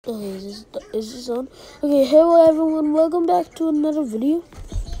Okay, is this on? Okay, hello everyone, welcome back to another video.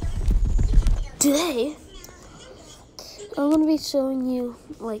 Today, I'm gonna be showing you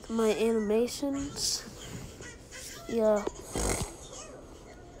like my animations. Yeah,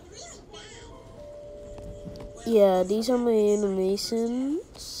 these are my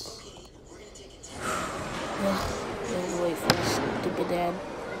animations. Yeah, let's wait for this stupid dad.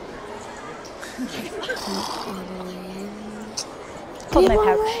 Hold my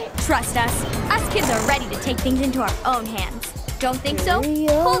pouch. Trust us. Us kids are ready to take things into our own hands. Don't think so?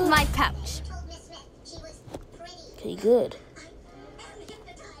 Hold my pouch. Okay, good.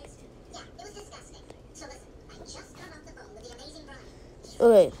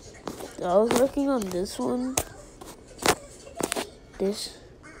 Okay, I was working on this one. This.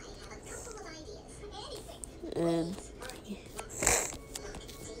 And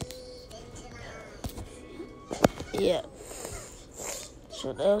yeah.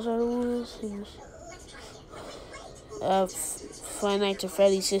 So those are the ones. Five Nights at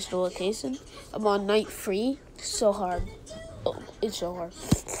Freddy's Sister Location. I'm on night 3. It's so hard. Oh, it's so hard.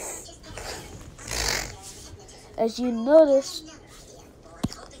 As you notice,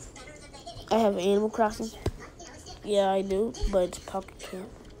 I have Animal Crossing. Yeah, I do, but it's Pocket Camp.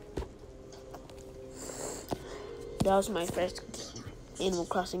 That was my first Animal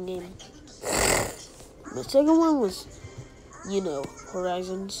Crossing game. The second one was,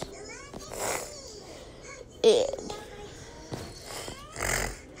 Horizons. And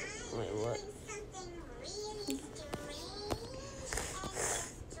wait, what?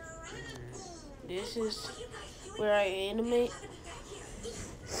 This is where I animate.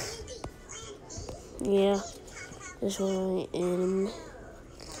 Yeah, this is where I animate.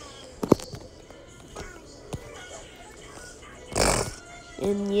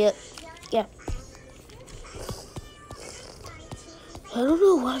 And yeah. I don't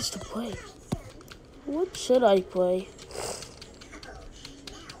know what to play. What should I play?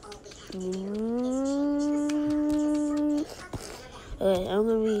 Okay, I'm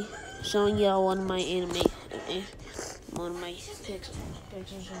gonna be showing y'all one of my pictures.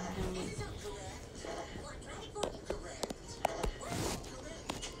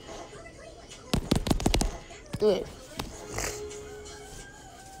 Okay.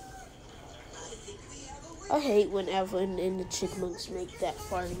 I hate when Evelyn and the chipmunks make that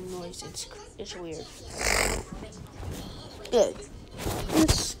farting noise. It's weird. Good.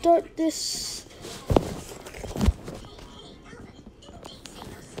 Let's start this.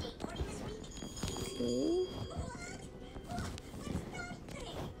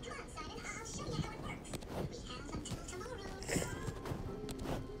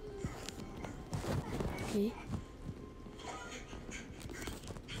 Okay.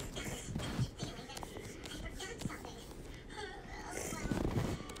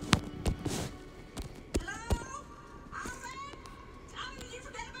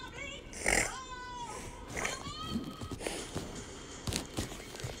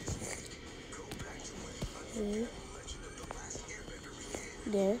 Okay.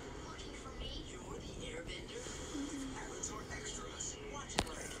 There.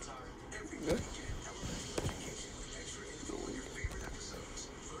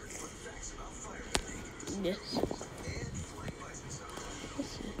 Yes.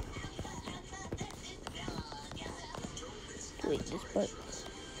 Wait, this part.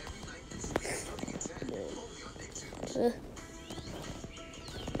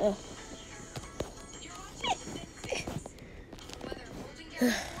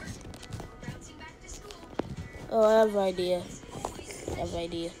 Oh, I have an idea.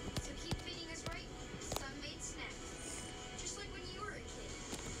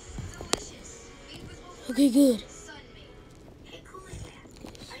 Okay, good.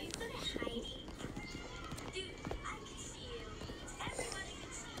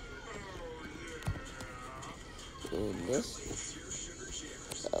 And this.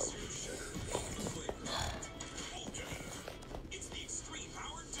 Oh.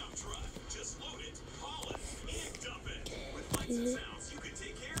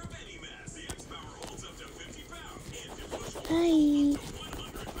 Hi.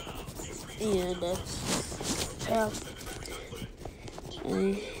 And that's how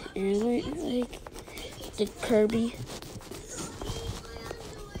I animate like the Kirby.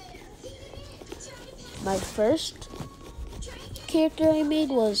 My first character I made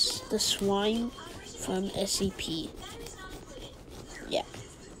was the swine from SCP. Yeah.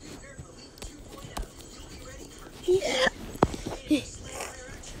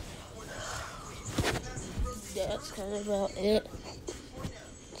 That's kind of about it.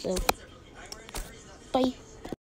 So, bye.